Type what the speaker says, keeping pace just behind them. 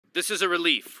this is a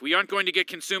relief. We aren't going to get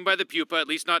consumed by the pupa, at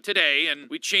least not today, and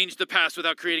we changed the past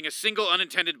without creating a single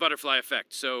unintended butterfly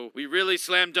effect, so we really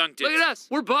slam dunked it. Look at us,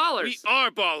 we're ballers. We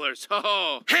are ballers,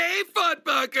 ho-ho. Hey,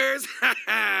 footbunkers!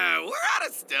 We're out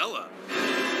of Stella.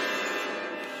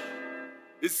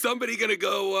 Is somebody gonna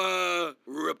go,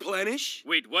 replenish?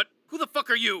 Wait, what? Who the fuck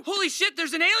are you? Holy shit,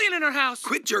 there's an alien in our house.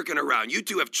 Quit jerking around. You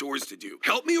two have chores to do.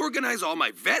 Help me organize all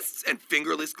my vests and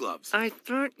fingerless gloves. I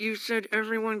thought you said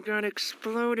everyone got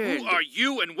exploded. Who are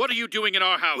you and what are you doing in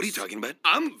our house? What are you talking about?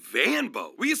 I'm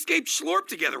Vanbo. We escaped Schlorp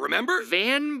together, remember?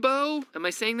 Vanbo? Am I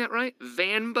saying that right?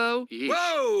 Vanbo? Yeesh.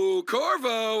 Whoa,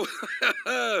 Corvo!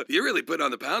 You're really putting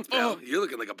on the pounds, pal. You're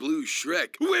looking like a blue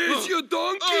Shrek. Where's your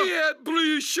donkey at,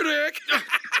 blue Shrek?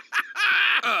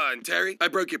 And Terry, I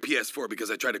broke your PS4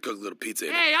 because I tried to cook a little pizza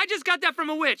in it. Hey, I just got that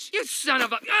from a witch. You son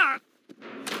of a...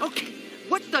 Okay,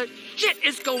 what the shit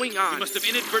is going on? You must have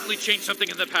inadvertently changed something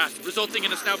in the past, resulting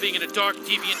in us now being in a dark,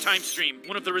 deviant time stream.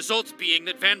 One of the results being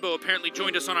that Vanbo apparently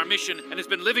joined us on our mission and has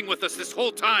been living with us this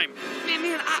whole time.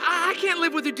 Man, I can't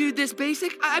live with a dude this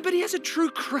basic. I bet he has a true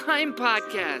crime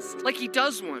podcast. Like he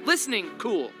does one. Listening,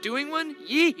 cool. Doing one?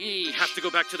 Yee. We have to go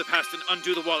back to the past and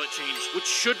undo the wallet change, which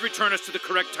should return us to the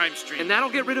correct time stream. And that'll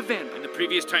get rid of Vanbo. In the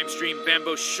previous time stream,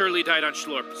 Vanbo surely died on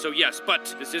Schlorp. So yes,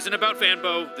 but this isn't about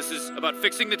Vanbo. This is about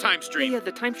fixing the time stream. Yeah,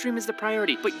 the time stream is the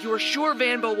priority. But you're sure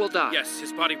Vanbo will die? Yes,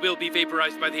 his body will be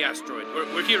vaporized by the asteroid.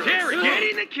 We're heroes. Terry, get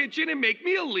in the kitchen and make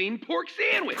me a lean pork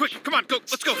sandwich. Quick, come on, go.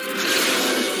 Let's go.